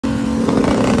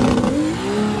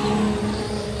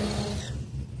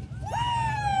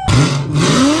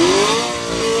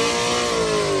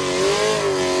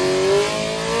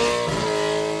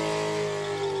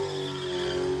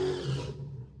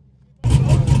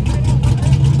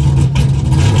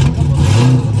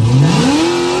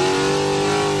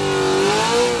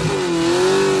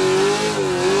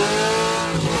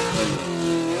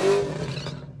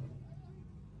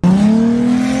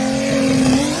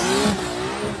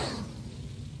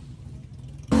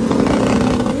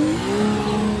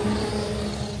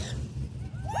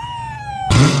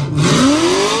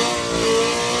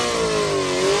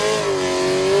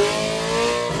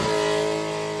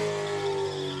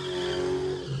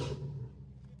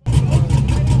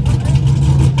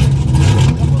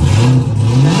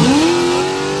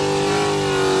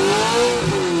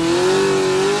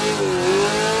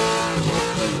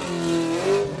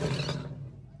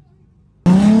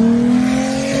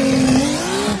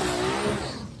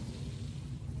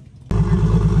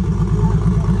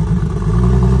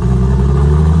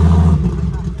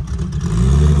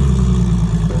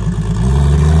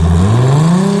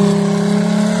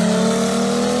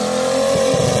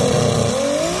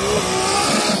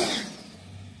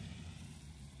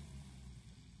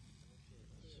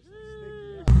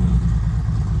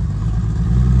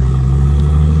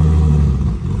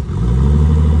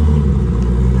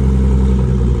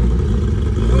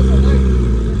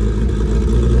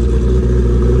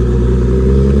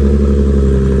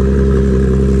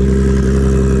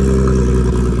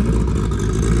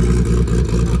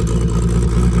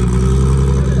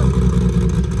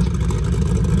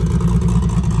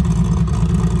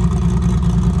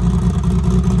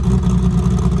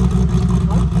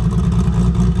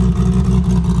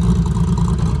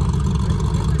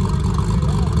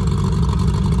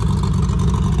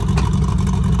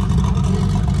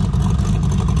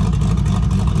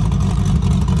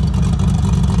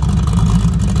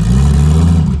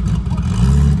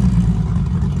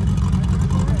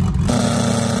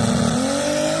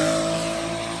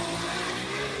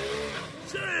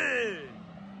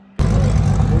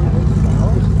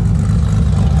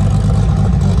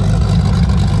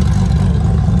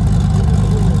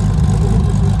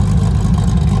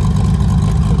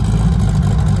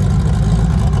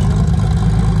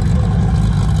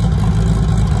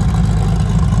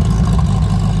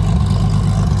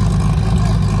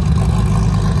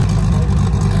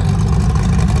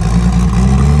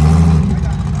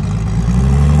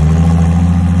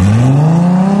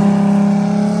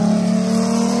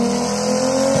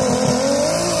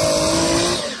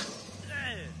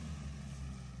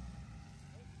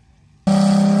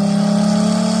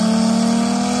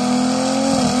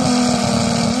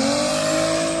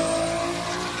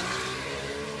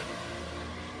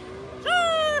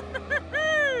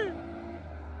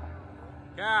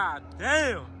God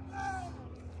damn.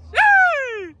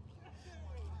 Yay!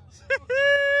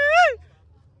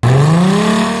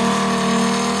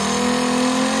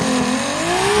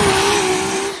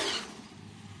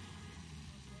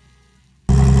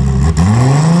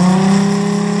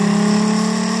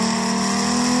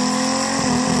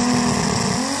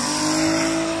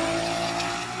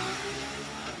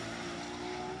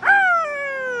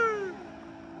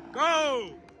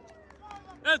 Go!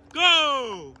 Let's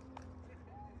go!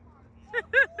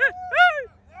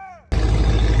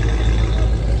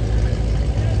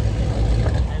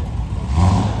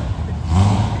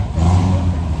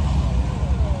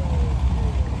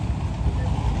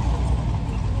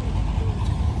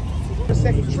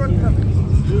 Second truck coming.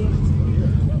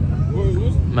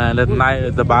 Man, this night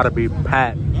is about to be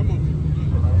packed.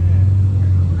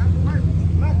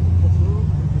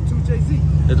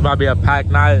 It's about to be a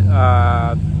packed night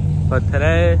for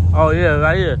today. Oh yeah,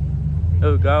 right here.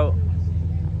 Here we go.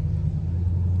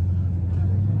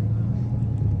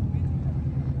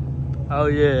 Oh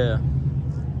yeah.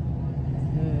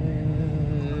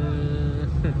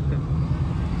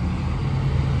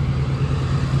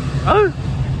 Oh.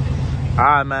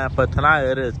 Alright man, for tonight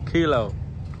it is Kilo.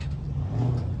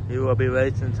 He will be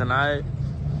racing tonight.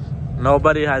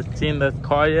 Nobody has seen this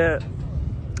car yet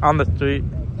on the street.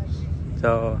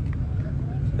 So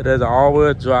it is an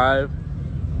all-wheel drive,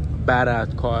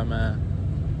 badass car, man.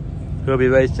 He'll be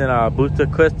racing Booster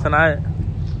Chris tonight.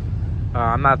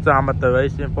 I'm not sure how much they're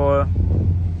racing for.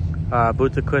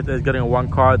 Booster Chris is getting one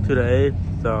car to the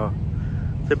 8th, so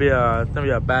it's gonna be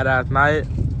a badass night.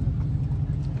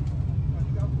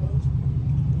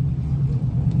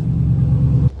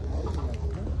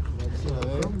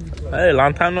 Hey,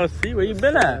 long time no see. Where you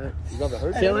been at?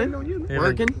 Chilling?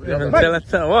 Working? You been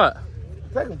chilling? What?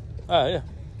 Take him. Oh, yeah.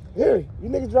 Here, you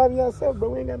niggas driving yourself, bro.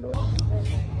 We ain't got no.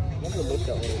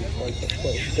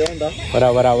 What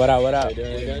up?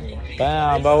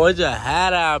 Bam, bro. Where's your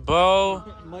hat at, bro?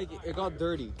 Mike, it got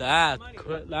dirty. That's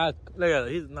look at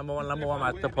it. He's number one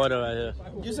my supporter right here.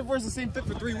 Yusuf wears the same fit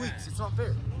for 3 weeks. It's not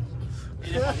fair.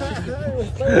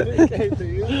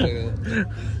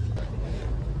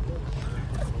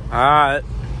 Alright.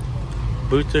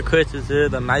 Booster Chris is here,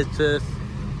 the Nitrous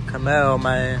Camel,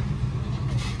 man.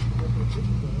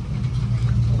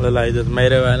 Look like he just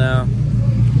made it right now.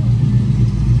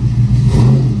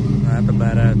 That's a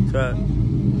badass truck.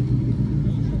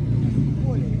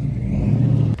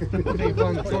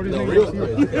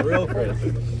 The real Chris.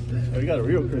 Oh, you got a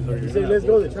real Chris over here. Say, let's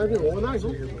go. The champion. Well, nice.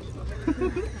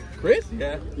 Chris?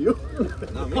 Yeah. You?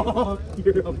 Not me. Oh,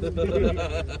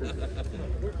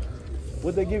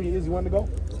 what they give you? Is you want to go?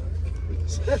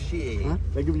 Shit. Huh?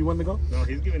 They give you one to go? No,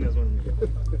 he's giving us one.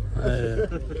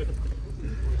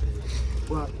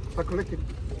 Well, I collected.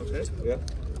 Okay. Yeah.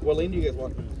 What lane do you guys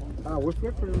want? What's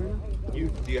good for you right now?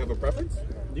 Do you have a preference?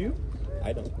 Do you?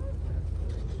 I don't.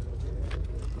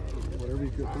 Whatever you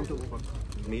feel comfortable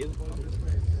with. Me?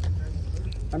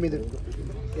 I mean, the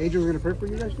agents are gonna pay for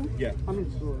you guys too? Yeah. I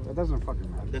mean, so that doesn't fucking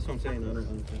matter. That's what I'm saying. I don't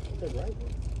understand. Right.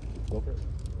 Go for it.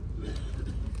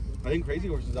 I think Crazy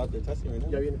Horse is out there testing right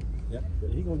now. Yeah.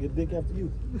 He gonna get dick after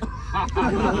you. I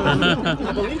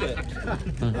believe it.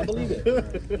 I believe it.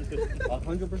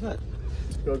 100%.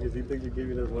 Go, because he thinks you're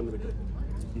giving us one to go.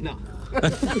 No.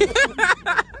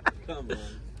 Come on.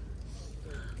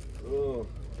 Oh.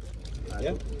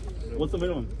 Yeah. What's the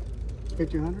minimum?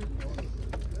 1,500.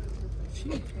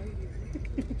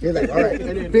 He's like, all right,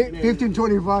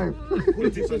 1525.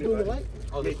 Who's this doing the light?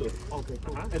 Oh, this one. Okay,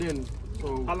 cool. And then,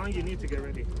 so How long you need to get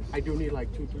ready? I do need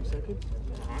like 2-3 seconds.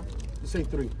 Say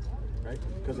 3, right?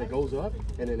 Because it goes up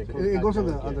and then it comes. It goes on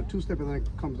the 2-step and then it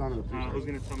comes down to the 3-step. Who's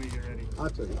gonna tell me you're ready? I'll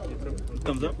tell you.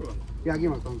 Thumbs up? Yeah, I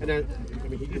give him a thumbs up. And then, I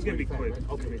mean, It's gonna be quick.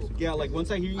 Okay. Yeah, like once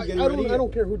I hear you getting I ready.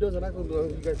 don't care who does it. I go,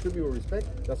 you guys treat me with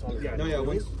respect. That's all. Yeah. No, yeah.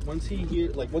 Once he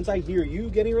hear, like once I hear you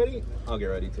getting ready, I'll get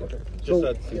ready too. Okay. Just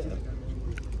So,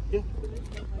 yeah.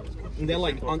 And then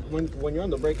like when you're on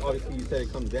the brake, obviously you said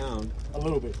it comes down a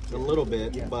little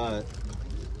bit, yeah. But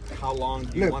how long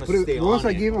do you want to stay on? Once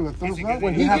I give him the thumbs up,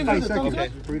 when he has 5 seconds,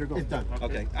 for you to go. It's done.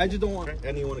 Okay. I just don't want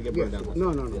anyone to get burned down.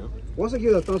 No. You know? Once I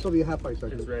give the thumbs up, you have 5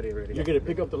 seconds. It's ready. You're gonna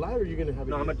pick up the light, or you're gonna have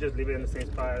it? No, I'm gonna just leave it in the same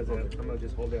spot as it. I'm gonna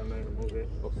just hold it. I'm not gonna move it.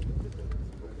 Okay.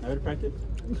 I had to practice.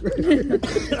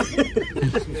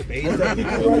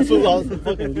 So I was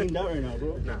fucking leaned out right now,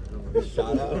 bro. No.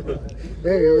 Shot out.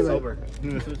 Hey, you're Sober.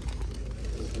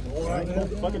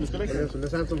 Fucking so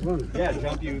let's have some fun. Yeah,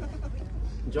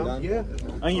 jump. Yeah.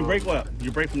 And you break what?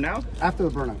 You break from now? After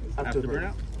the burnout. After the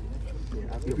burnout?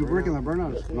 If you break in the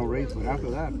burnout, it's no race. But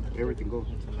after that, everything goes.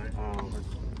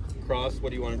 Cross. What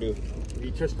do you want to do? If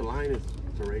you touch the line, it's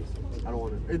to race. I don't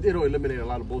want to. It'll eliminate a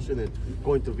lot of bullshit and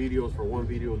going to videos for one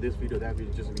video, this video, that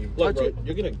video. Just you Look, touch bro, it.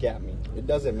 you're gonna gap me. It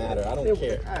doesn't matter. I don't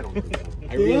care. I don't.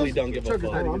 I really don't give a Truck is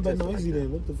fuck. not even I'm betting tested on like IZZY that.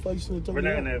 then. What the fuck you should have told We're me?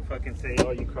 not gonna fucking say,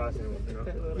 oh, you crossing, you know?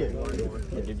 Yeah.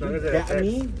 Like, if As long you as it gap affects,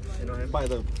 me, you know, by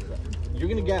the, you're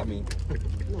gonna gap me.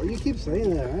 No, you keep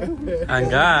saying that, huh? And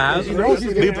God,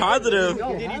 be positive.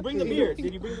 Did he bring the beer?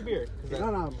 Did he bring the beer?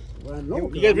 No. Well, I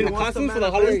know. You guys bring the costumes for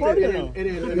the Halloween party or no?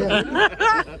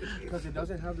 Because it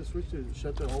doesn't have the switch to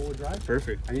shut the all-wheel drive.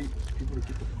 Perfect. I need people to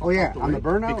keep the Oh yeah, out the on the way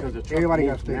burnout, because the truck everybody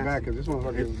got moves to stay nasty. back because this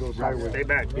motherfucker goes sideways. stay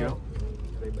back, you know?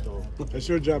 That's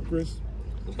your job, Chris.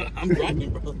 I'm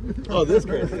driving, bro. Oh, this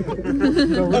Chris.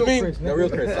 The real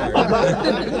Chris. Sorry.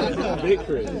 Big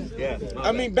Chris. Yeah.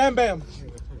 I mean, Bam Bam.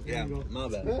 Yeah, my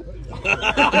bad.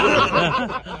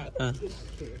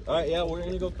 All right, yeah, we're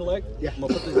gonna go collect. Yeah. I'm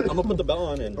gonna put the bell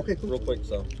on in real quick,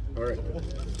 so. All right.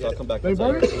 So I'll come back. Hey,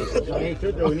 inside. Hey,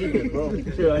 we need it, bro.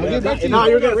 If not,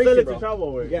 you're gonna race it,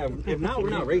 bro. Yeah, if not,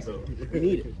 we're not racing. We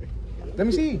need it. Let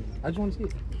me see. I just want to see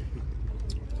it.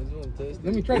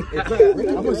 Let me try it.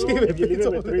 I'm gonna see it. If you leave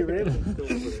it with 3 ribs,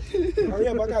 Oh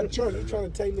yeah, but I got a charge. I'm trying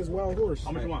to tame this wild horse.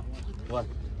 how much you want? What?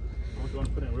 How much you want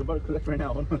to put in? We're about to collect right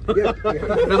now. Yeah.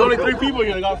 There's only 3 people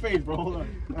here that got face, bro. Hold on.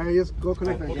 All right, just go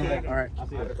connect that. Okay. All right. I'll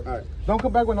see you. All right. Don't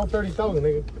come back with no 30,000,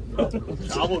 nigga.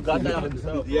 Chavo got that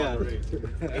himself. Yeah.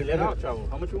 Hey, let out, Chavo.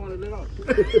 How much you want to let out?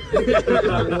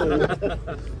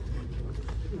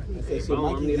 So I'm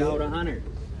gonna need to hold 100.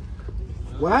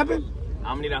 What happened?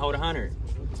 I'm gonna need to hold 100.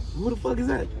 Who the fuck is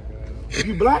that?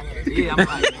 You black? Yeah, I'm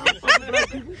like.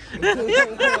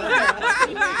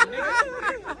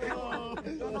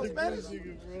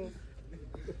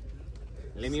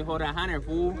 Let me hold 100,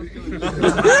 fool. Come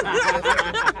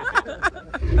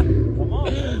on.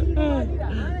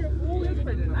 It's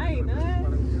for tonight, man.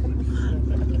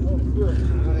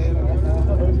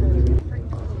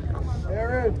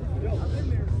 Aaron.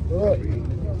 What?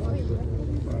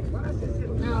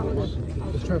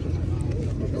 It's traffic.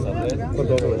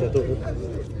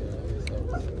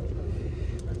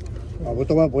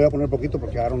 Voy a poner poquito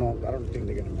porque I don't think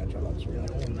they're gonna match a lot.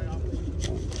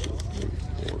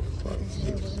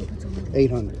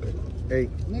 800. 8.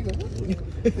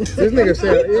 This nigga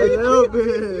said a little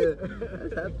bit.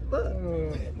 That's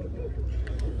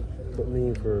Put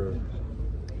me for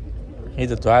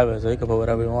He's a driver, so he can put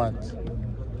whatever he wants.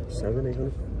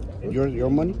 700, 800. Your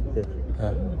money? Yeah.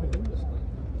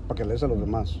 Okay, let's a los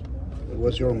demás.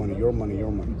 What's your money? Your money,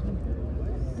 your money.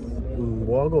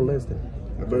 Well, I'll go less than.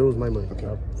 But it was my money. Okay.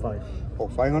 5. Oh,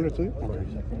 500 to you? Okay.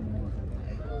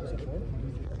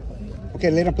 Okay,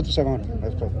 later put the 700.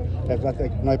 That's fine.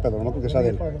 No hay pedo, no porque sea de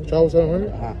él. Chavo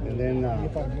 700? And then,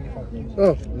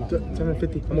 Oh,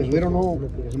 750. because we don't know,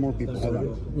 there's more people. Hold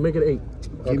on. Make it 8.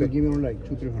 Give me like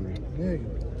 200-300.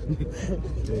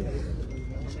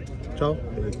 Chao.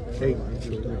 8.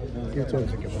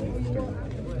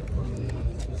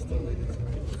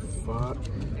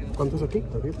 ¿Cuántos aquí?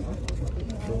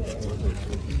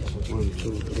 1,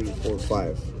 2, 3, 4,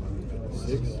 5.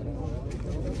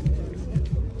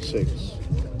 6.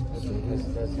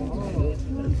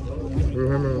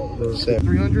 Remember the 7.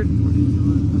 300?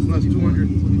 That's 200.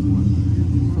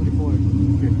 24.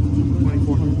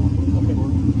 Okay.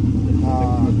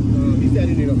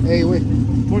 Hey, wait.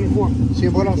 24.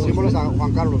 100 bolas a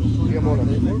Juan Carlos. 100 bolas.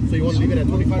 So you want to leave it at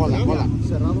 25? Hola.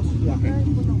 Cerrados. Yeah.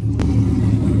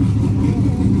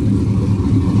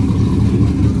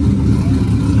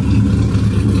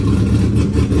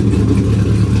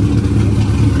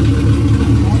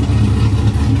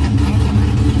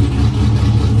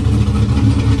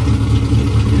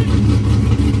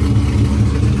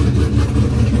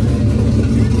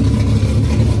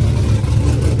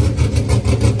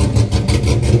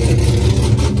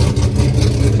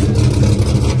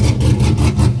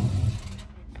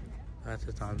 That's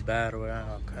just on bad way.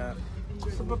 Okay.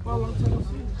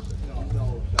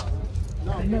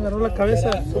 Me agarró la cabeza.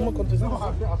 ¿Cómo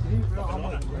contestamos?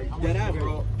 Dead ass,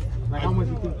 bro. Like how much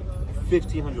you think?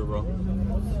 1,500, bro.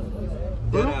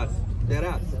 Dead ass. Dead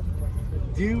ass.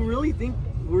 Do you really think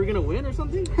we're gonna win or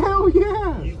something? Hell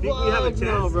yeah! You think we have a chance?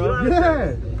 No, bro.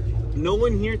 Yeah! No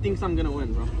one here thinks I'm gonna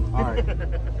win, bro. Alright.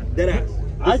 Dead ass.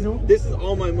 I do. This is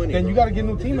all my money. Then bro. you gotta get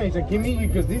new teammates and give me you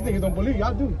because these niggas don't believe you.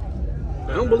 I do.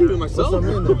 I don't believe in myself. What's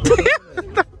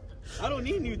up, I don't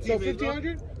need new So teammates.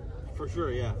 1,500? For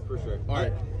sure, yeah, for sure. All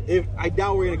right. If I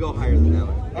doubt we're gonna go higher than that.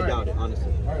 I right. doubt it,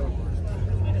 honestly.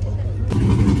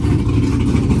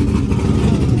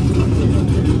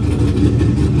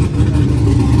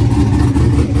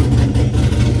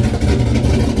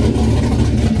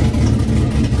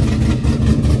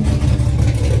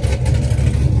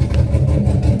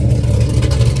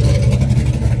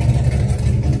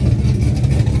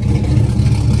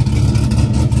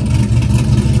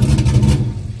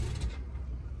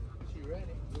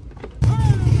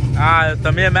 Yeah,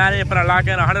 so me and Manny finna lock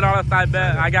in $100 side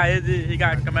bet. I got Izzy, he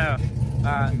got Camaro.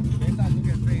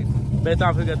 Based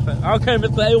off who gets paid. Okay,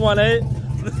 Mr. A18.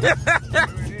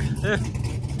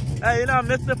 Hey, you know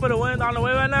Mr. for the win on the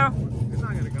way right now? It's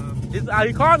not gonna come.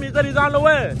 He called me, he said he's on the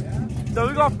way. So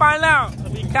we're gonna find out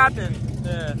if he captain.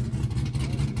 Yeah.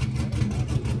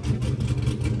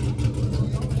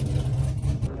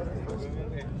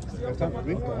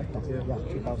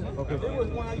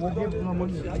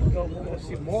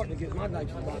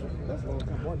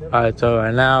 Alright, so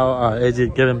right now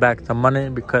Izzy's giving back some money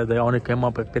because they only came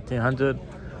up with $1,500.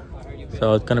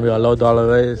 So it's gonna be a low dollar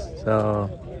race. So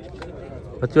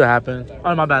let's see what happens.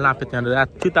 Oh my bad, not $1,500.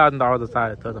 That's $2,000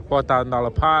 aside. So it's a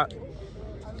 $4,000 pot.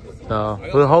 So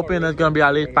we're hoping it's gonna be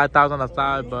at least $5,000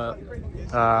 aside, but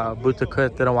Boots and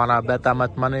Chris didn't want to bet that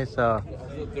much money. So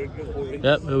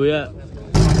yep, here we at.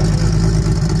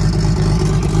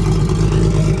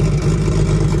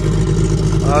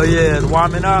 Oh yeah, it's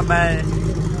warming up, man.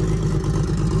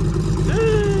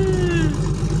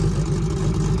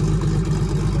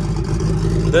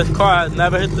 This car has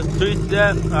never hit the streets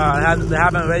yet. They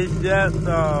haven't raced yet,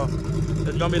 so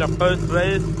it's gonna be the first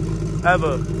race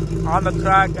ever on the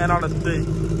track and on the street.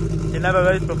 He never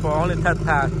raced before, only test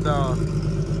pass. So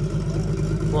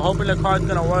we're hoping the car's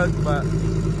gonna work, but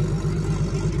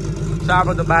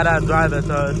Chava's a badass driver,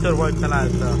 so it should work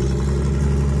tonight. So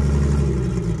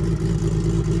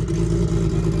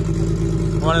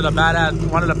one of the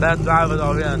best drivers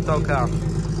over here in SoCal.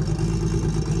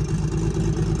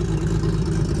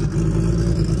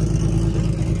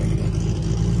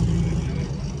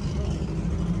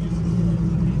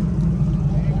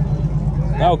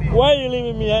 Now, why are you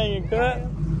leaving me hanging, cut?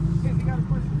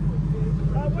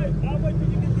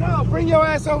 No, bring your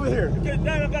ass over here. Because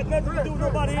Dad, I got nothing to do with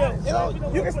nobody else.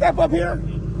 You can step up here.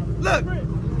 Look. Step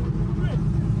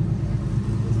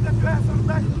your ass on the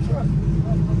back of the truck.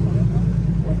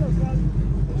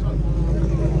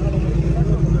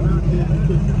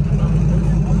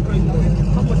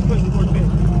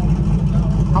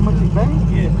 How much is paying?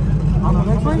 Yeah. On the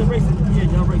next race?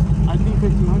 Yeah, y'all racing. I think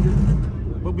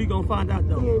 1,500. But we gonna find out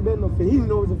though. He ain't betting no fit. He didn't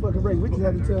know it was a fucking race. We just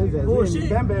had to tell his ass. Bullshit.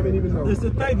 Bam Bam didn't even know. It's the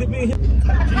thing that me.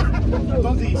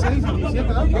 Entonces, ¿17?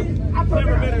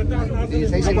 Never met her 1,000.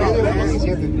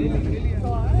 17.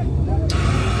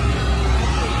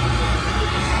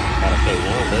 Okay,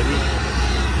 one, baby.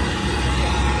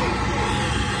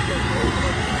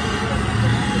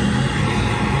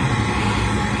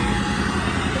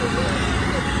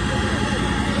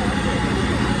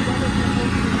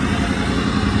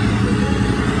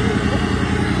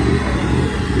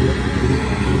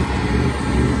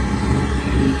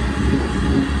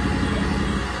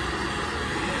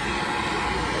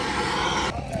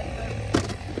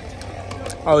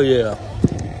 Oh yeah.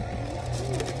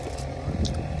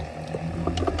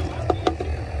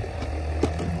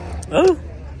 Oh.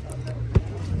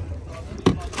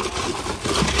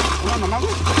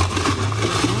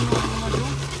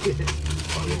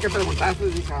 ¿Qué preguntaste?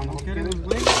 Dije, a lo mejor quieres,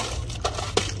 güey.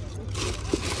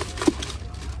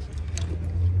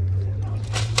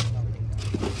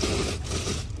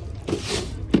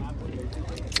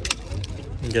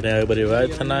 Getting everybody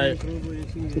right tonight.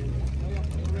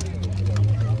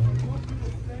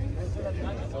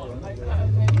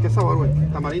 ¿Qué sabor, güey?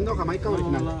 ¿Tamarindo, jamaica o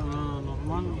original?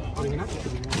 ¿Original?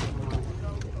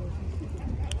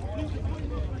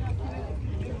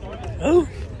 Oh.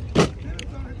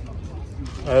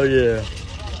 Oh yeah.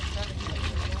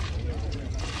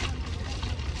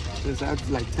 This adds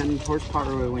like 10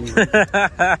 horsepower when you...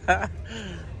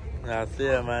 That's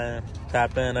it, man.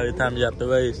 Tap in every time you have to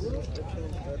race.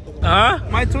 Huh?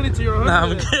 Might turn it to your Nah,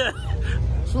 husband.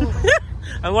 I'm good.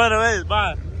 I'm going to race.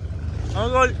 Bye.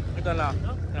 I'm going to now. No.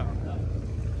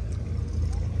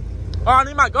 Oh, I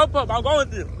need my GoPro. I'm going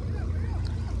with you.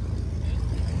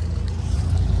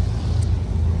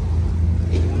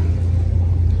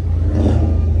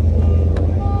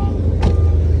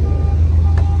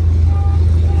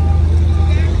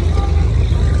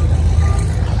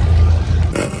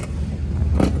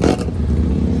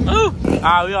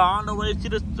 We are on the way to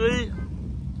the street.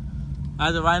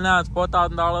 As of right now, it's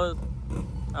 $4,000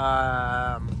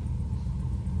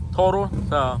 total.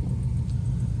 So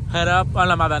head up. Oh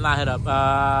no, my bad, not head up.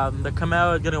 The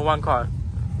Camaro is getting one car.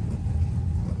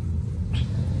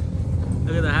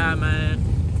 Look at the hat, man.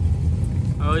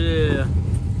 Oh yeah.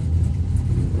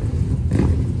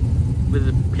 This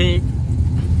is pink.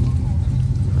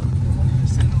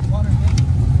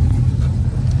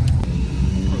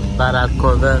 Badass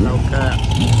Corvette, no cap.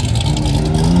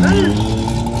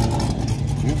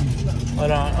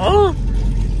 Hold on. Oh!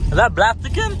 Is that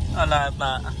plasticing? Oh, no, it's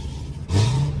not.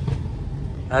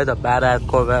 That's a badass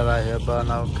Corvette right here, bro.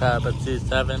 No cap, a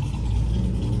C7.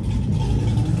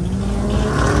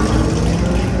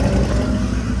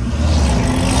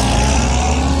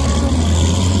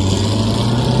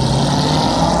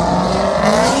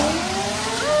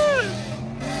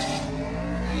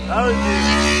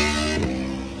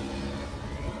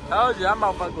 Told you, that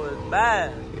motherfucker was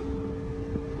bad.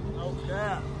 No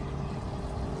cap.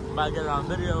 Might get it on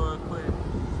video real quick.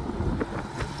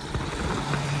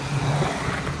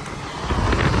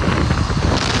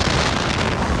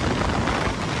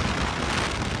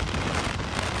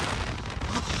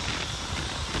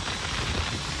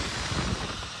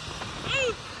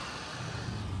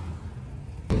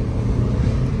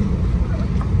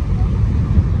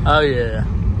 Oh yeah.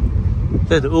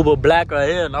 This is the Uber Black right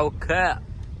here, no cap.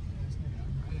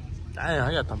 Damn,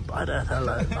 I got to buy that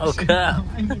hella. No cap.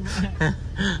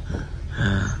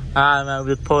 Alright, man,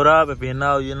 we just pulled up. If you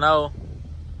know, you know.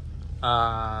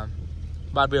 About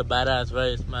to be a badass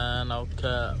race, man. No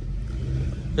cap.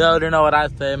 You already know what I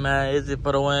say, man. Easy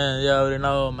for the win. You already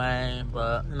know, man.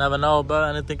 But you never know, bro.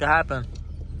 Anything can happen.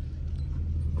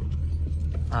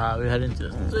 Alright, we're heading to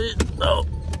the street. So,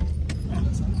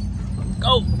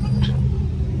 go.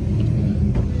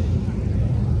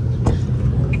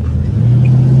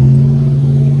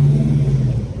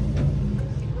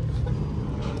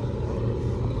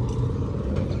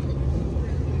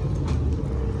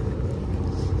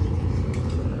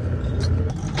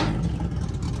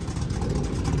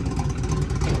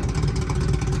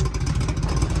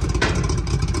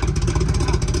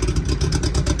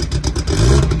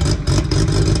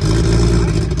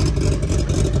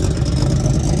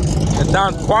 It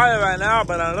sounds quiet right now,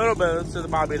 but in a little bit, it's just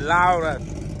about to be loud as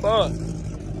fuck.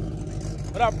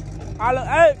 What up?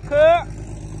 Hey, cut!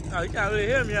 Oh, you can't really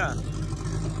hear me, huh?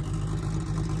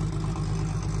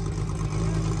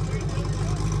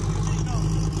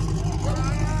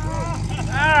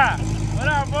 Ah! What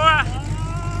up, boy?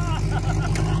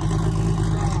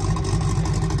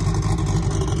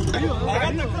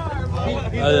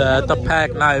 Oh, yeah, it's a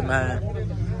packed night, man.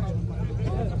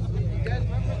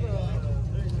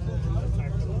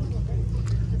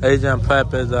 Asian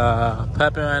prep is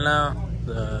prepping right now.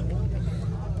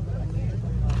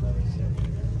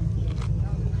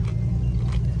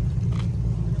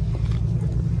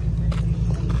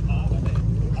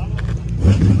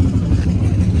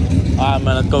 Alright,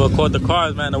 man, let's go record the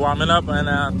cars, man. They're warming up right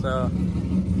now, so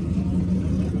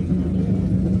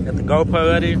get the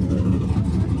GoPro ready.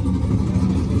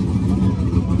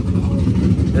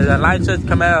 There's a Nitrous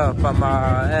Camaro from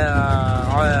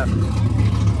RF.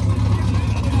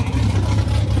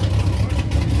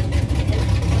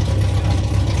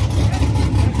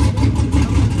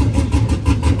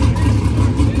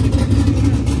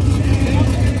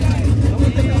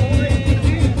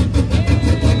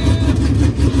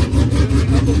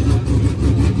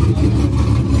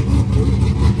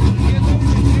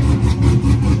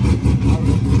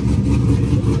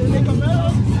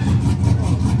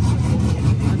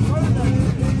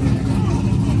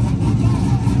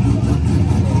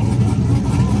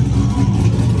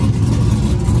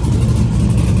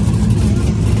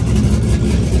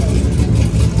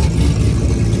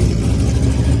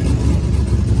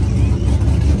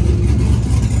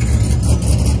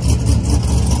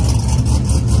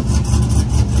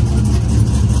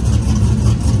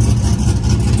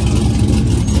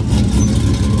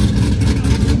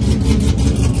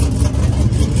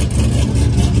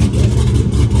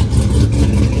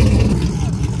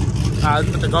 Let's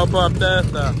put the GoPro up there,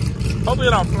 so hopefully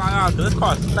it don't fly out, because this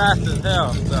car is fast as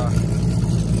hell, so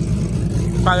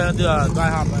probably gonna do a dry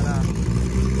hop right now.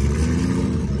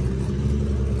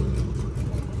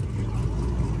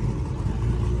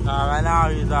 Right now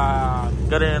he's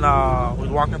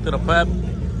he's walking to the prep,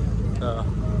 so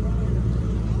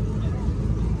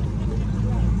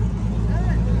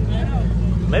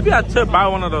maybe I should buy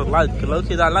one of those lights, because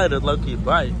low-key that light is low-key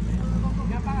bright.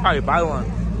 Probably buy one.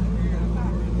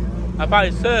 I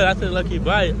probably should. That's a lucky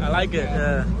bright. I like it.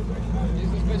 Yeah.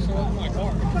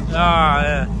 Oh,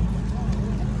 yeah.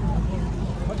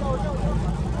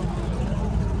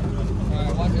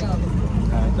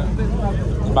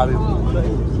 Bobby.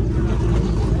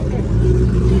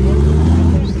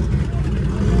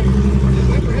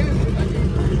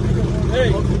 Hey,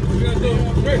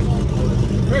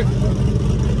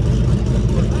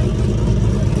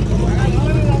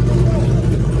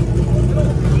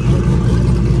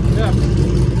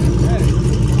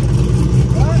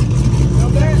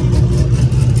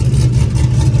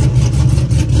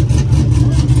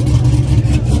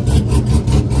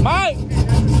 Mike,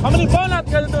 how many burnouts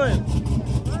you guys doing?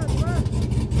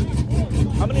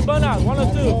 How many burnouts? 1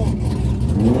 or 2?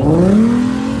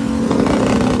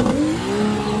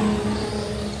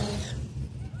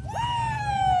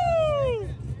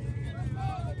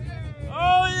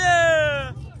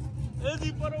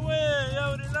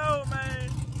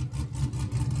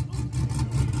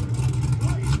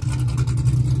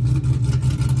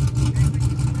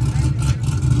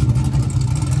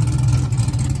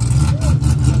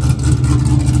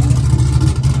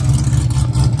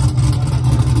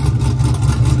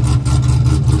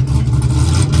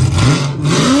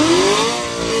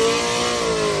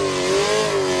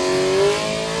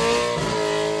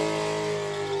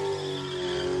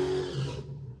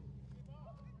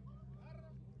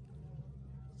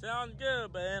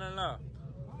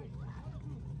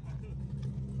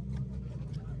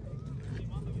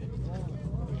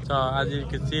 So as you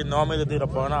can see, normally they do the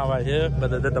burnout right here, but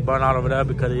they did the burnout over there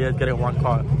because he is getting one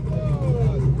car.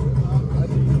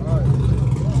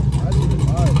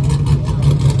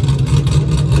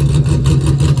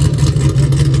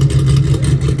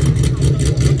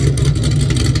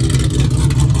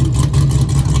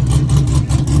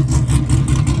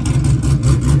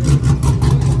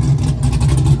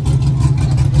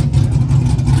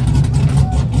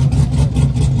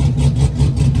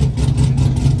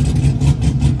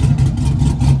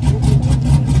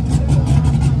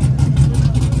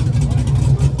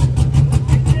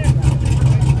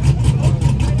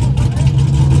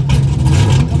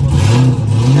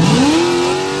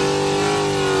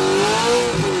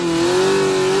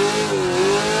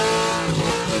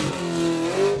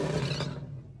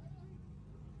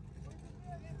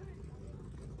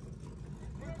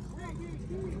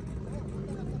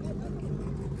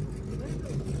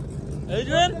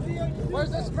 Adrian?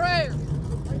 Where's the sprayer?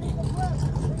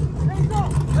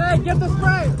 Hey, get the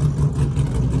sprayer!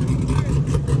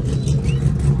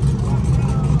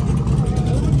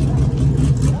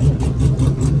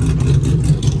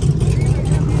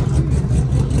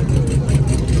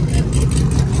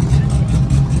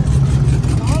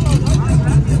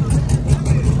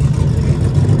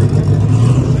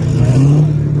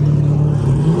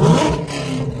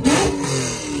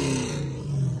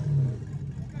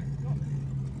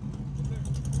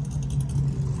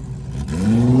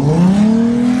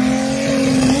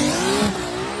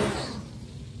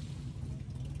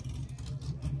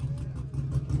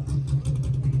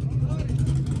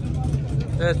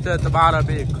 This just about to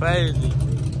be crazy.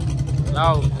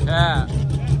 No cap.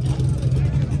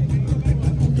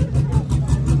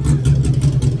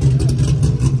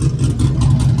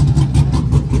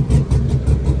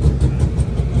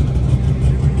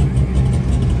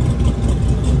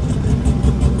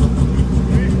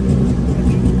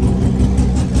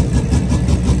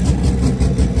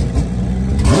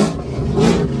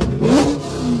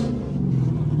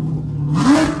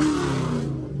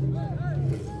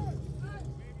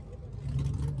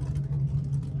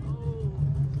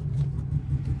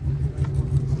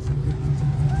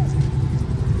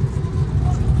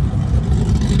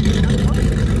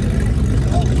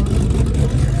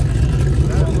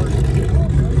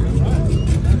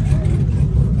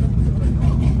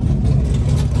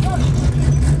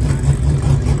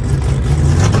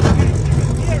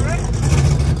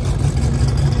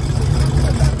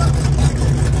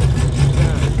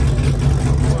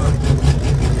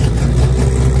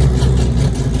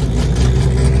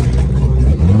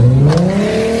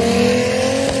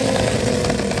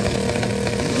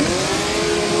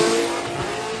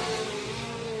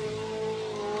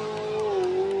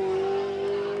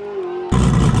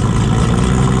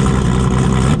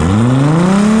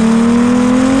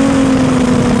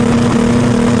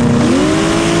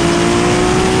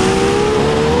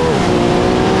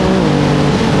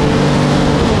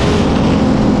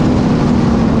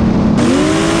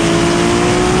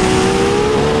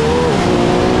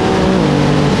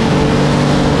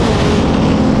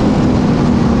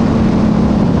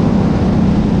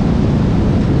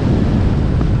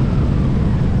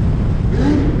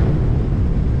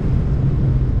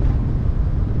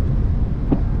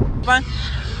 Fine.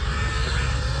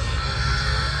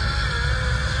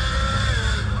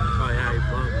 Oh yeah, he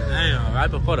bumped. Damn, right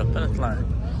before the finish line.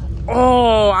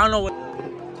 Oh, I don't know what.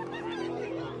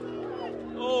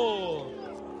 Oh,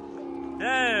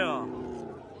 damn.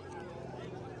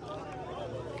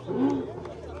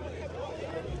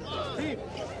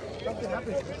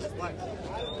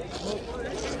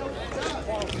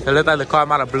 It looked like the car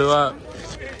might have blew up.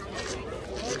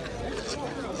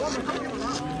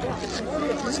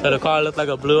 So the car looked like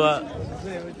it blew up.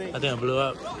 I think it blew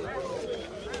up.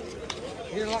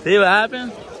 See what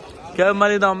happened? Get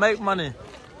money don't make money.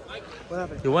 What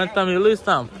happened? You win some, you lose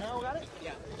some.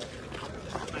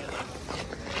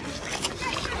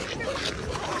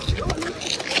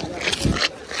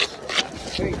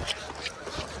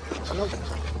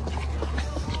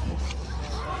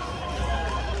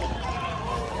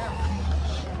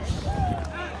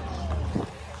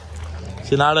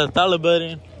 See, now they're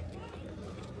celebrating.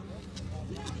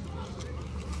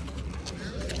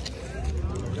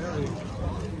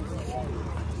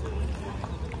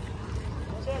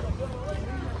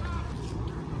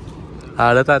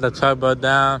 Let's let the truck go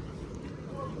down.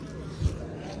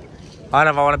 I don't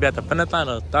know if I want to be at the finish line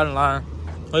or the starting line.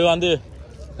 What do you want to do?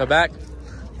 Go back?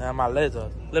 Yeah, my legs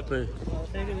are slippery.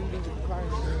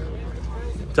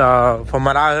 So, from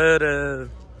what I heard,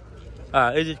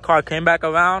 IZZY's car came back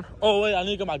around. Oh, wait, I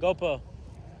need to get my GoPro.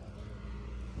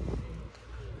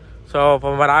 So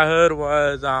from what I heard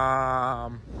was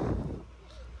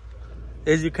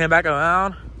Izzy came back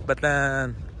around, but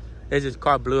then Izzy's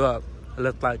car blew up. It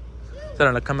looked like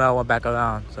suddenly the camera went back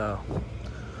around. So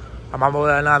I'm on my way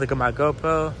right now to get my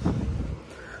GoPro.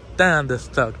 Damn, this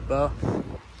sucks, bro.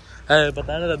 Hey, but at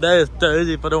the end of the day, it's still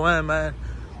Izzy for the win, man.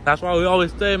 That's why we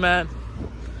always say, man,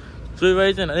 street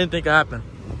racing, anything can happen.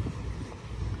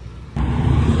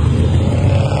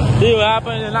 See what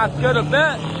happens? You're not scared of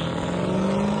bet.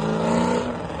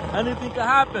 Anything can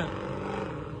happen.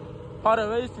 Part of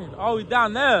racing. Oh, he's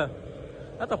down there.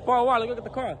 That's a far wall. Look at the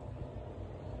car.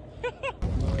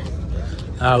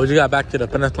 We just got back to the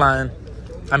finish line.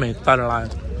 I mean, starting line.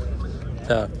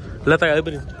 So, looks like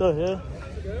everybody's still here.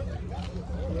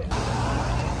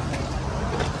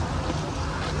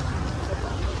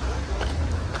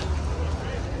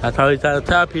 That's how we try to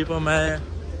tell people, man.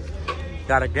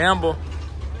 Gotta gamble.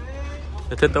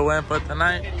 Let's hit the win for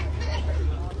tonight.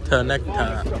 Till next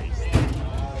time.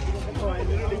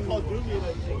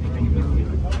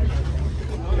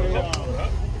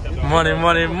 Money,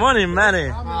 money, money,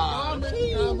 money.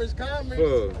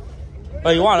 Oh,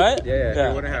 you want, right? Yeah.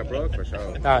 You wouldn't have broke for sure.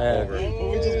 Oh,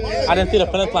 yeah. I didn't see the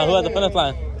finish line. Who had the finish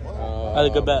line? That's a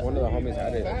good bet. One of the homies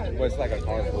had it. But it's like a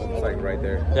car full. It's like right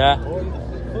there. Yeah.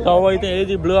 So what do you think?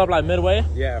 Izzy blew up like midway?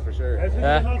 Yeah, for sure.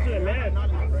 Yeah.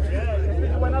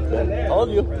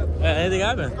 Told you. Yeah, anything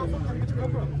happened?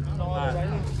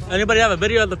 Anybody have a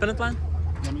video of the finish line?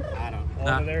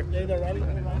 Nah.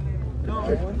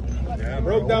 Yeah,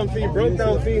 broke down feet.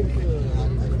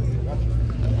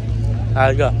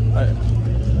 Alright, go.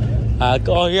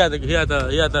 Oh, he had the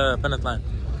finish line.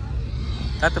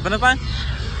 That's the finish line?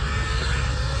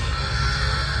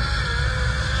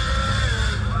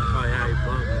 Oh yeah, he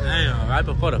broke. Damn, right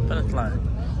before the finish line.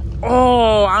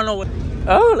 Oh, I don't know what.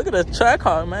 Oh, look at the track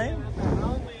car, man.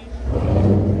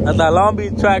 That's that Long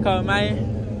Beach track car, man.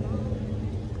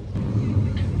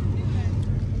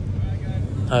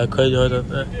 Crazy horse up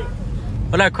there.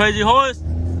 What, that crazy horse?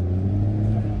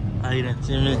 Oh, he didn't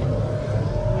see me.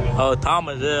 Oh,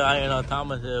 Thomas here. I didn't know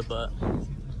Thomas here, but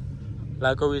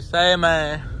like what we say,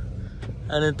 man,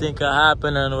 anything can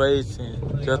happen in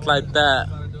racing. Just like that.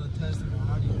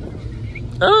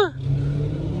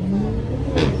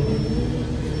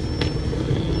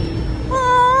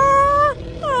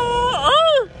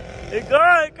 It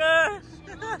good.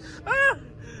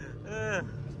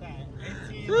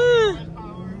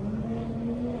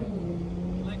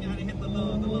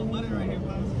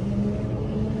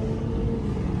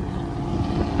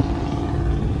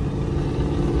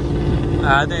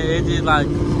 I think Izzy's like.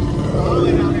 Oh,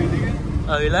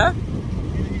 he left?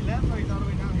 He left or he's all the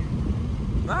way down here?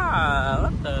 Nah,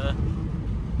 what the?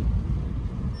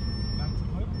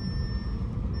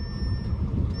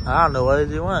 I don't know where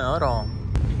Izzy went. Hold on.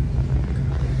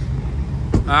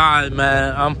 Alright,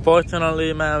 man.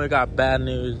 Unfortunately, man, we got bad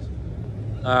news.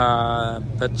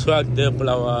 The truck did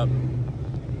blow up.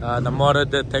 The motor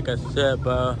did take a shit,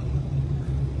 bro.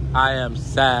 I am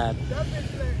sad.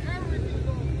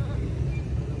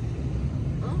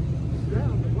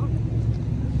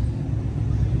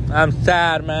 I'm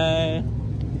sad, man.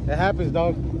 It happens,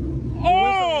 dog.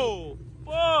 Oh,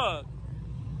 fuck.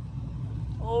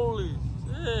 Holy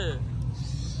shit.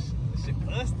 Shit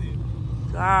busted.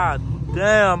 God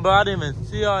damn, bro. I didn't even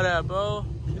see all that, bro.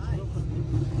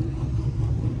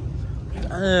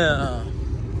 Damn.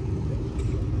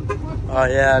 Oh,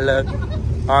 yeah, look.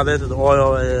 Oh, this is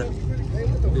oil here.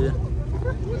 Yeah.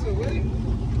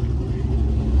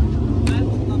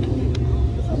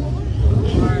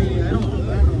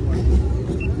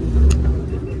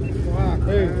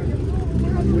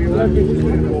 We were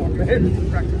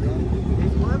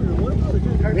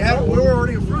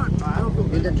already in front.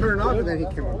 He didn't turn it off and then he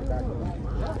came on the back.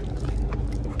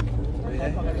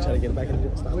 Try to get it back in the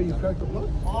style. Wait, you cracked the plug?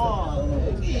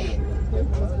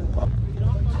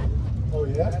 Oh,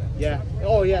 yeah? Yeah.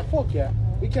 Oh, yeah. Fuck yeah.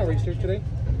 We can't race here today.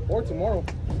 Or tomorrow.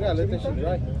 We gotta let that shit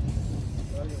dry.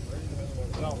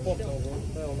 No, fuck no, bro.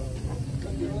 Hell no.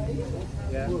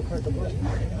 Yeah.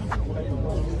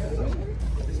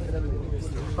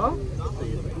 Huh?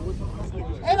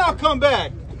 And I'll come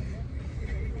back.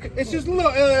 It's just a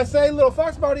little LSA, little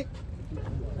Fox body.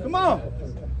 Come on.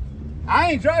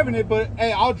 I ain't driving it, but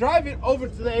hey, I'll drive it over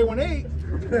to the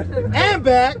A18 and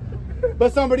back.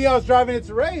 But somebody else driving it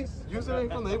to race. You said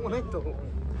ain't from the 818 though.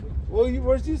 Well,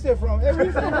 where's you say from? Hey, where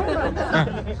you from?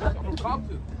 I'm from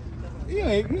Compton. You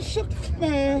ain't. You shut the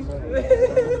man.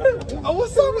 Oh,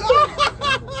 what's up?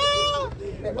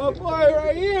 My boy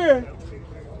right here.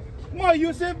 Come on,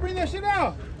 you said bring that shit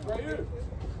out. Right here.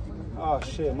 Oh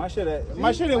shit, my shit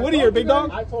in Whittier, big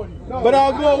dog. I told you. No, But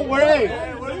I'll go where?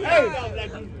 Hey,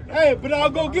 Hey, but I'll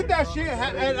go get that shit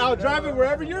and I'll drive it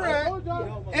wherever you're at,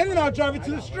 and then I'll drive it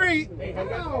to the street.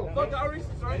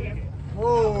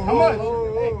 How much?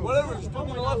 Whatever, just put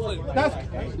me in the left lane. That's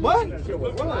what?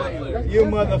 You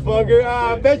motherfucker!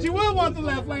 I bet you will want the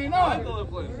left lane on.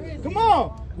 Come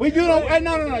on, we do no. Hey,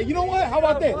 no. You know what? How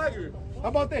about this? How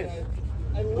about this?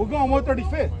 We're going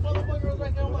 135th.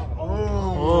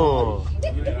 Oh.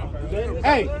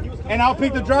 Hey, and I'll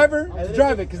pick the driver to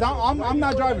drive it, because I'm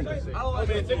not driving it.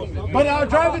 But I'll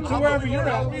drive it to wherever you're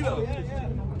at.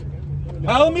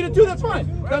 Alameda too, that's fine.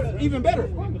 That's even better.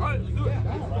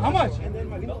 How much?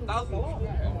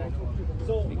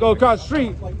 You go across the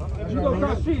street. You go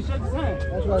across the street, shake his hand.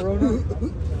 That's right, Rona.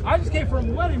 I just came from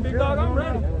a wedding, big dog. I'm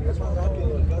ready. Where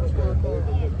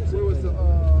was the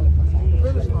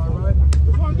finish line, right?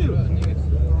 What you want to do?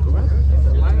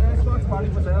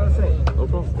 What the hell to say? No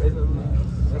problem.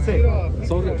 That's it.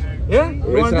 It's all good. Yeah? You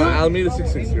want to do it? Alameda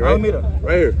 660, right? Alameda.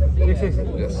 Right here.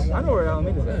 660. Yes. I know where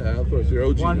Alameda is. Yeah, of course. You're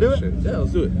OG. Want to do it? Shit. Yeah,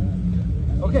 let's do it.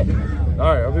 Okay. All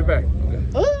right, I'll be back.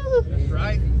 That's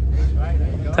right.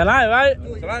 Tonight, right?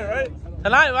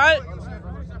 Tonight, right?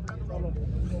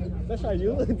 That's how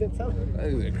you look. I think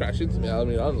they're gonna crash into me. I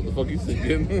mean, I don't know what the fuck he's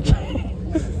thinking.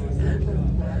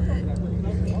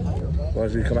 Why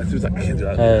did he come back to us like, can't do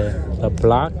that? The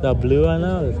block, the blue I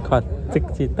know, it's cost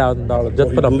 $60,000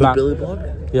 just for the block. Billy block?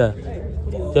 Yeah,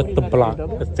 just the block.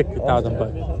 It's $60,000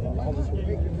 bucks.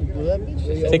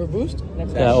 Overboost?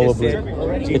 Yeah,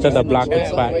 overboost. It's just the block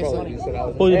is fat.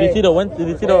 Oh, did you see the window? Did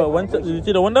you see the window? You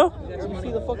see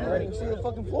the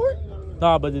fucking floor?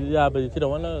 No, but you see the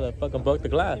window? That fucking broke the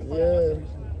glass. Yeah.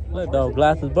 Look, the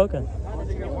glass is broken.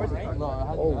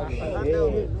 Oh,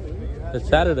 shit. It's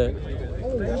Saturday.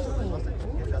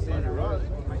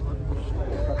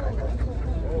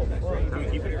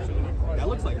 That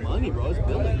looks like money, bro. It's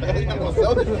building.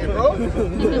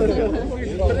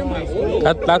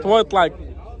 That's worth like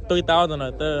 $3,000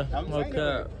 right there.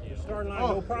 Okay. Starting line,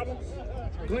 no problems.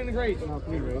 Clean the grades. No,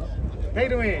 clean grades. Pay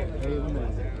to win.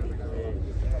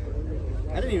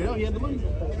 I didn't even know he had the money.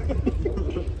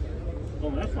 Oh,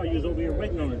 that's why you was over here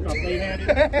waiting on it. They had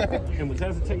it and was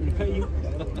hesitating to pay you.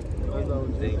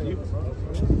 Thank you.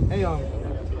 Hey,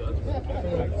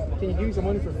 can you give me some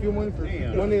money for fuel money for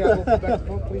money? I go back to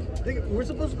pump, please. We're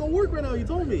supposed to go work right now. You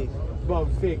told me. Well,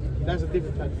 fig. That's a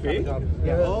different type of Fig? job.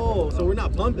 Yeah. Oh, so we're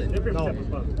not pumping. Different type of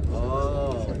fun.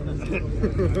 Oh.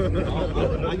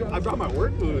 I brought my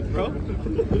work food, bro. I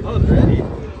was ready.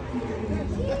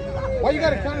 Why you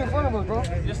gotta count in front of us, bro?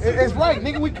 It's right,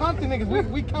 nigga. We count the niggas.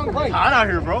 We count right. I'm out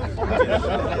here, bro.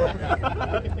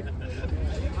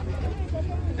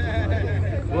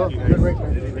 Well, good race,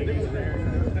 man.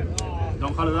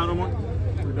 Don't call it out no more.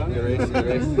 We're done. Good race.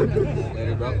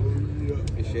 Later, bro.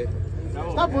 Good shit.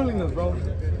 Stop bullying us, bro.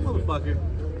 Motherfucker.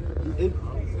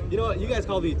 You know what? You guys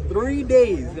called me 3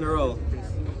 days in a row.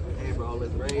 Hey, bro,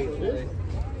 let's race.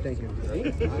 Thank you.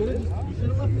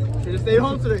 Should have stayed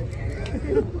home today.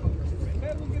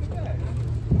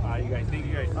 You guys think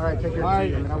you guys. All right, take care. All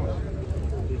right.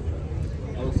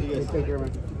 I'll see you guys. Take care,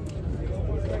 man.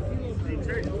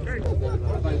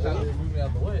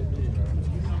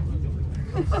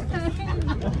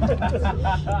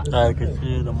 I can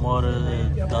see the motor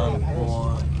is done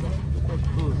for.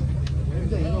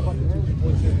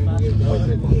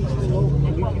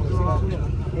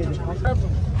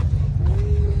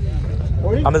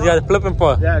 How much you guys flipping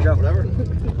for? Yeah, I got whatever.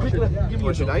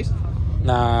 What's your dice?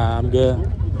 Nah, I'm good.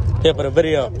 Here for the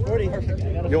video. 40.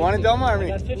 You want it, Delmar? I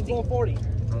got 50. 40.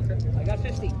 I got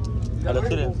 50. Oh,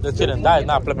 the student dice,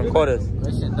 not flipping quarters.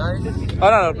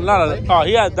 Oh, no. Oh,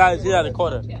 he has dice, he has a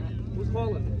quarter. Who's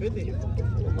calling? 50. We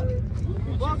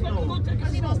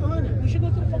should go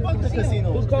to the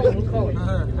casino. Who's calling?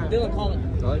 Dylan calling.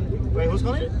 Wait, who's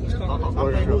calling?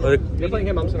 You're playing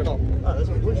him, I'm just gonna call.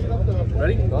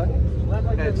 Ready? Go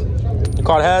ahead. Heads. You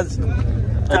call heads?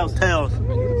 Tails.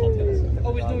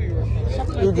 Always knew you were.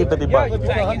 Easy, $50.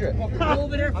 Go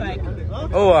over there, Frank.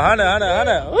 Oh,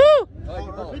 100. Woo!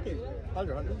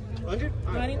 100.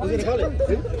 Who's gonna call it?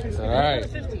 All right.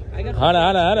 50. I got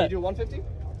 100. Do 150?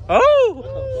 Oh!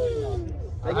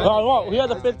 Oh, he has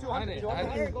a 50. Oh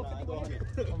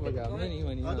my god, money.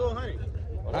 I'll do 100.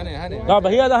 100. No,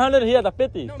 but he has 100, he has a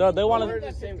 50. So they want to.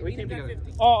 We came together.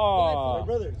 Oh.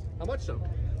 Brothers. How much so?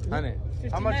 100.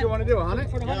 How much you want to do? 100?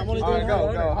 Yeah, I'm only All doing right, go.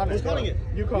 100. 100. Who's calling it?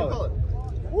 You call it.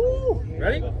 Woo!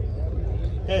 Ready?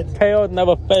 Heads. Tails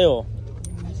never fail.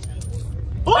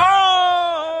 Oh!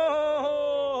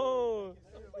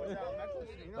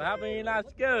 What happened? You're not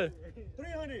scared.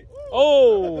 300.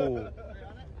 Oh!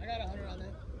 I got 100 on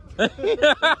that.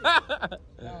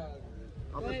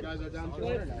 Guys are down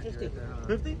to 50.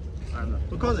 50?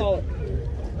 Who calls it?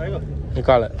 There you go. You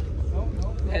call it.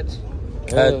 Heads.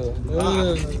 Heads.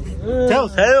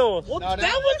 Tails. Tails. What? That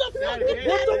was a fucking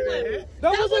flip.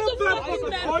 That was a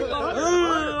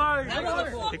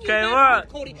fucking It came up.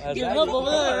 Cody, That's give me up the over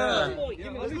there.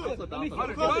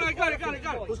 Got it.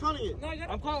 Who's calling it?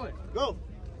 I'm calling. Go.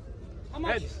 How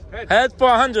much? Heads for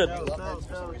 100.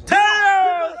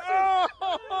 Tails.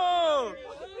 Oh,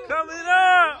 coming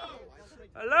up.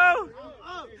 Hello.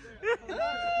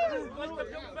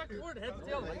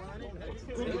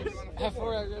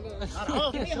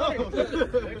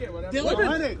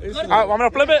 I'm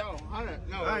gonna flip it.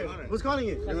 Who's calling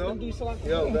it? Do you still have to?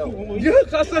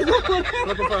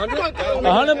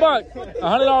 $100.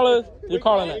 $100. You're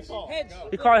calling it. Heads.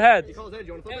 He called heads.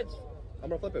 Heads. I'm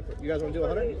gonna flip it. You guys want to do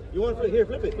 100? You want to flip? Here,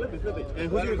 flip it.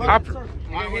 And who's gonna call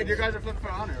it? You guys are flipping for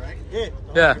 100, right?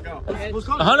 Yeah. Who's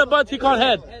calling it? $100. He called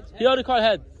heads. He already called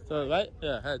heads. So right?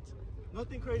 Yeah, heads.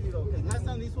 Nothing crazy though, because last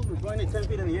time these fools were going at 10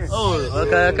 feet in the air. Oh,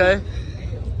 okay.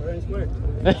 Square.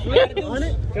 Can I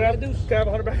have a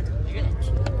 $100 back?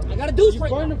 I got a deuce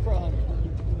right now. For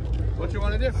 100. What you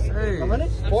want to do? Hey.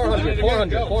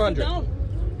 400.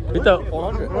 We thought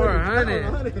 400. I'm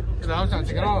trying to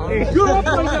take it all. Good up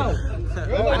right now. I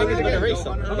didn't get to get a race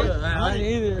on. I ain't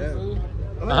either.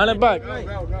 $100. Go.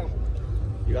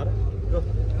 You got it?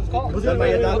 Who's gonna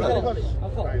call it? I'll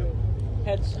call it.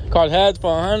 Heads. Called heads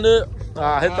for 100.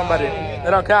 Hit somebody. They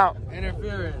don't count.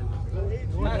 Interference.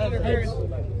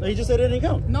 No, he just said it didn't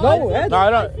count. No, heads. No, I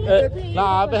don't.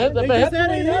 Nah, but hit the They just hit. said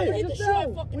it didn't hit. Hit the shoe, I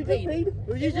fucking paid.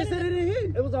 You just said it didn't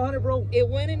hit. It was 100, bro. It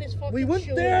went in his fucking We went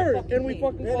shoe there, and and we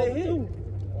fucking called it hit.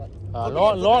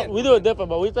 Lord, we do it different,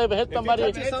 but we say if it hit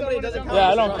somebody, Somebody doesn't count.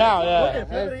 yeah, it don't count. Yeah,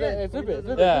 Flip it.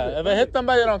 yeah. If it hit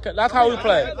somebody, it don't count. That's how we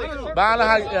play. But I don't know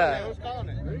how. Yeah.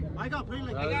 I got played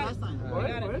like that last time.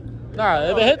 Nah,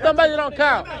 if it hit somebody, it don't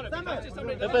count.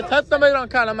 If it hit somebody, it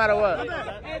don't count no matter what.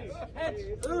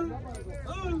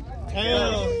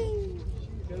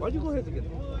 Why'd you go ahead again?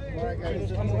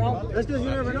 That's because you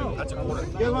never know. You guys want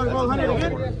to roll 100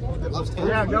 again?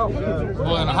 Yeah, go.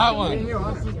 Boy, in a hot one.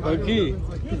 Okay.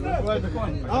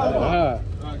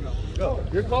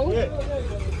 You're calling? Yeah.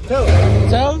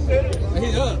 Tails? Hit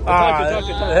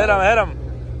him. Hit him.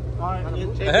 Want me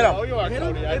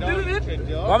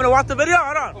to watch the video?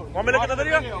 Hold on. Want me to look at the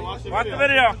video? Watch the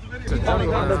video.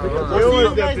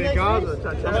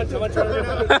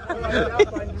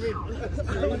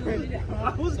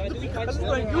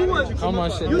 How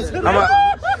much did you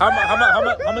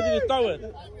start with?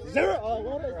 0.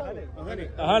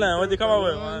 100. What did you come up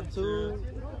with? 1, 2,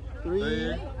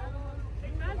 3.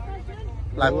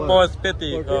 Like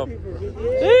 450. A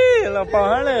little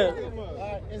 400.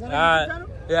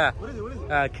 Yeah.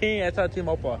 King SRT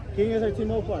Mopar. King SRT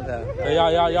Mopar. Yeah.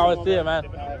 Y'all always see it, man.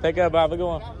 Take care, bro. Have a good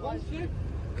one.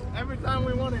 Every time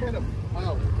we want to hit him.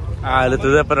 Alright, this is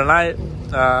it for the night.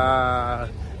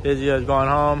 Izzy is going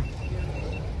home.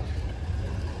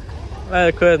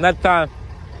 Later, Chris. Next time.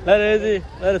 Later, Izzy.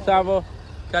 Later, Savo.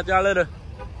 Catch y'all later.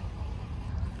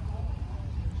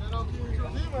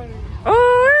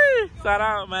 Oh, shout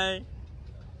out, man.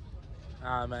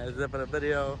 Alright, man. This is it for the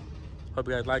video. Hope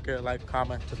you guys like it. Like,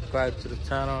 comment, subscribe to the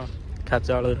channel. Catch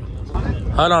y'all later.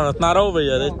 Hold on, it's not over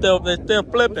yet. They still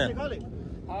flipping. You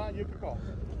can call.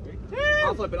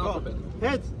 I'll flip it.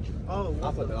 Heads. Oh,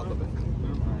 I'll flip it.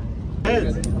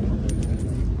 heads.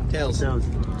 Tails.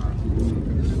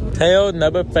 Tails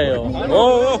never fail.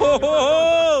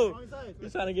 Oh!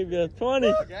 He's trying to give you a 20.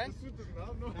 Again?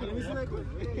 Let me see that quick.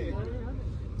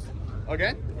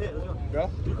 Again? Yeah, let's go. Go.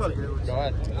 You call it. Go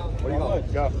ahead. What do you call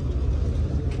it? Go.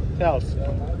 Tails.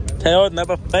 Tails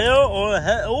never fail or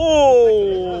head.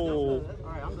 Oh!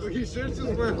 He should just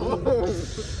went home.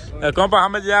 Hey, compa, how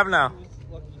much do you have now?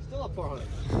 Still up 400.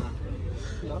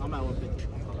 I'm at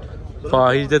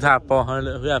 150. He just have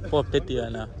 400. We have 450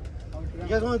 right now. You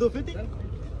guys want to do 50?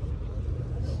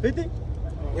 50?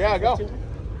 Yeah, go.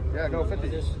 Yeah, go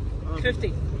 50.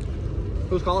 50.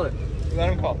 Who's calling it? Let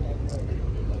him call.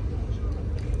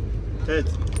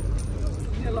 Heads.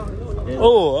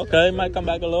 Oh, okay. Might come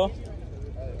back a little.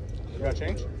 You got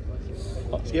change?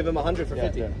 Just give him 100 for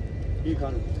 50. You call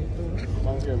it.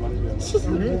 Mine's good. 100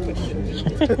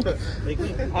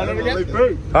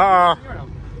 again?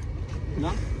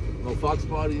 No Fox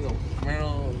Body, no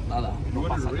Maro, nada. No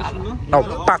pasa nada. No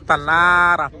pasa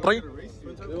nada. Three.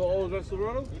 Oh, is that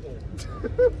Silverado?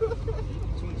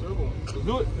 Let's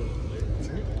do it.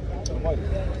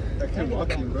 I can't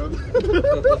walk you, bro.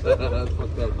 That's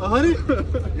fucked up.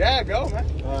 100? Yeah, go, man.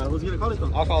 Who's going to call it?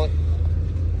 I'll call it.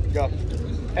 Go.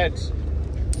 Heads.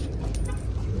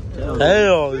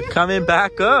 Tails coming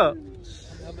back up.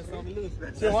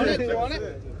 Do you want it? Do you want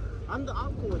it? I'm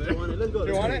cool with 200. Let's go.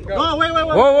 Do you want it? Go. No, wait. Whoa,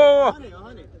 whoa, whoa.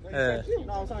 100. Yeah.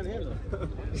 No, I'm signing him though.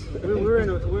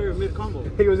 we're mid combo.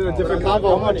 He was in a different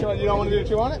combo. How much? You don't want to do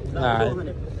 200? Nah.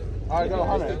 All right, go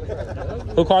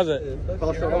 100. Who calls it?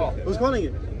 Call straight off. Who's calling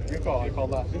it? You call. I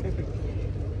called that.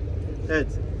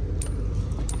 Heads.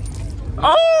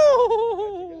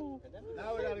 Oh!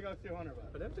 Now we gotta go 200.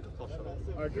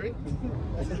 Or 3? Okay.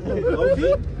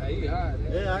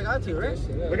 Yeah, I got you, right?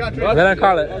 We got 3. Let him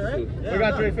call it. We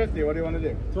got 350. What do you want to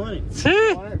do? 20.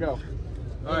 200. Go.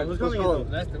 All right, who's calling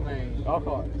it? That's the man. I'll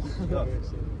call it.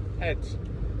 Heads.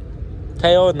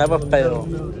 KO never fail.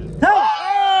 Oh!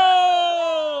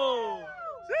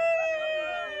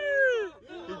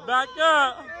 He's back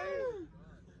up.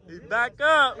 He's back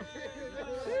up.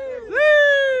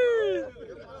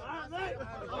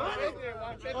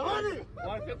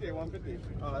 150.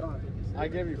 Oh, I don't have 50. I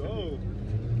gave you 50.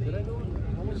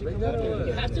 You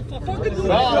have to fucking do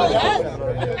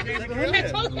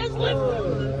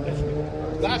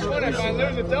Last one, if I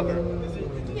lose, it's over.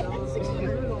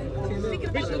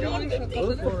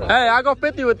 Hey, I go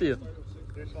 50 with you.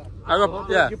 I go,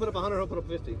 yeah. You put up 100, I'll put up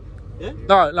 50. Yeah?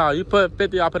 No, you put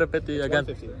 50, I'll put a 50 again.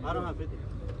 50. I don't have 50.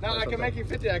 No, I can make you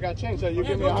 50. I got change. So you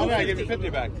give me 100, I give you 50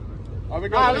 back. Are we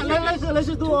Let's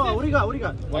just do what do you got? we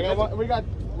got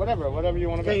whatever you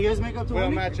want to Can bet. you guys make up 200? We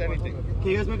don't match anything.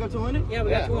 Can you guys make up 200? Yeah, we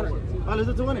got 200. Alright, let's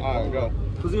do 200. Alright, go.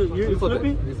 You flip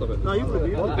it? You flip it. No, you flip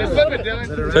it. Let's flip it,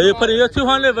 Dylan. So you put in your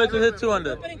 200 versus his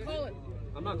 200.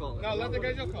 I'm not calling. No, let the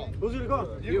guys call. Who's gonna call?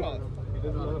 You call it.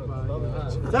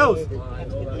 Tails.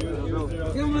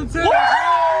 Give him a 10.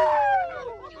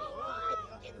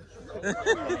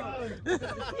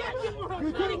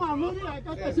 You took my money, I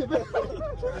got that shit back.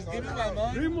 Give me my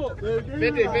money.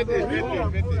 50.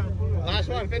 Last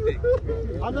one, 50.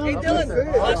 I'm not Hey, Dylan.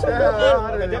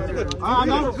 I'm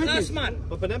not for 50. Last man.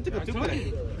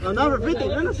 I'm not for 50.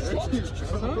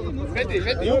 50.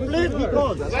 You flip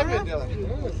because. Flip it, Dylan.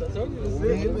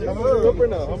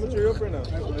 How much are you up right now?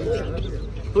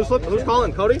 Who's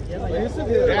calling? Cody?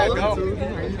 Yeah, go.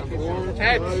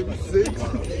 Heads. 6.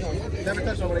 Never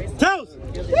touch nobody. Tails.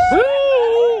 Check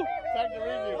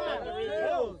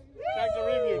the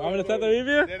review. Want me to check the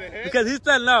review? Did it hit? Because he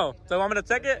said no. So want me to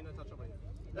check it?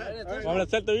 Want me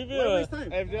to check the review? Or? If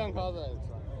Dylan calls that,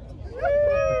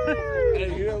 Hey,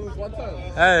 you don't lose one time.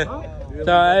 Hey.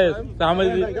 So how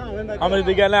many did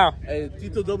you get now? Hey,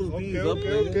 Tito double B is up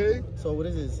there. Okay. So what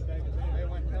is this?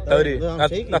 30. I'm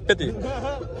That's shaking. 50.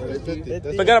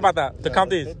 50. Forget about that. To count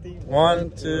these.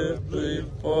 1, 2, 3,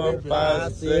 4,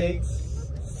 5, 6,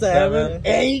 7,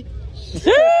 8.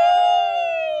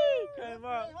 Came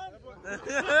up.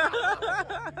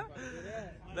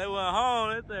 They went home.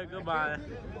 They said goodbye.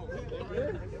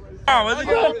 Oh, where's it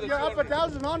go? you're up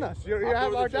 1,000 on us. You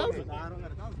have our 1,000.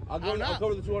 I'll cover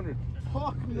the 200.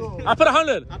 Fuck no. I put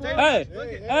 100. Hey,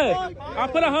 I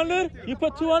put 100. You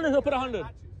put 200. He'll put 100.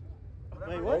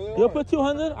 Wait, what? You'll put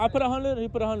 200. I put 100. He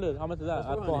put 100. How much is that?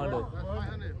 I put 100.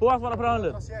 Who else want to put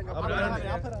 100?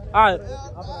 All right.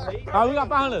 We got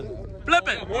 500. Flip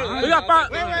it. We got 5.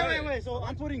 Wait. So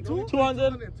I'm putting 2?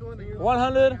 200.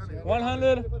 100.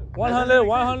 100. 100.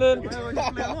 100.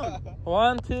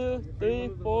 1, 2, 3,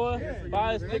 4,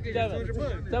 5, 6, 7.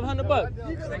 700 bucks.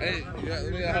 Hey,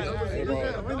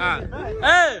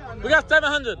 Hey, we got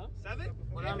 700. 7?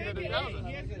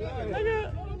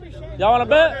 Y'all want to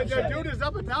bet? The dude is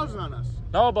up 1,000 on us.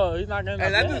 No, but he's not getting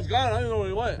Hey, that bet. dude's gone. I don't even know where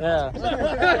he went. Yeah.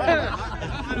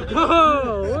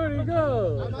 Where'd he go?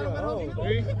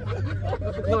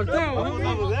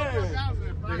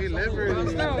 He livered.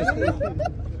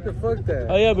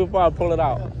 Oh yeah, before I pull it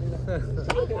out.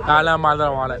 I let him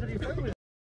want it.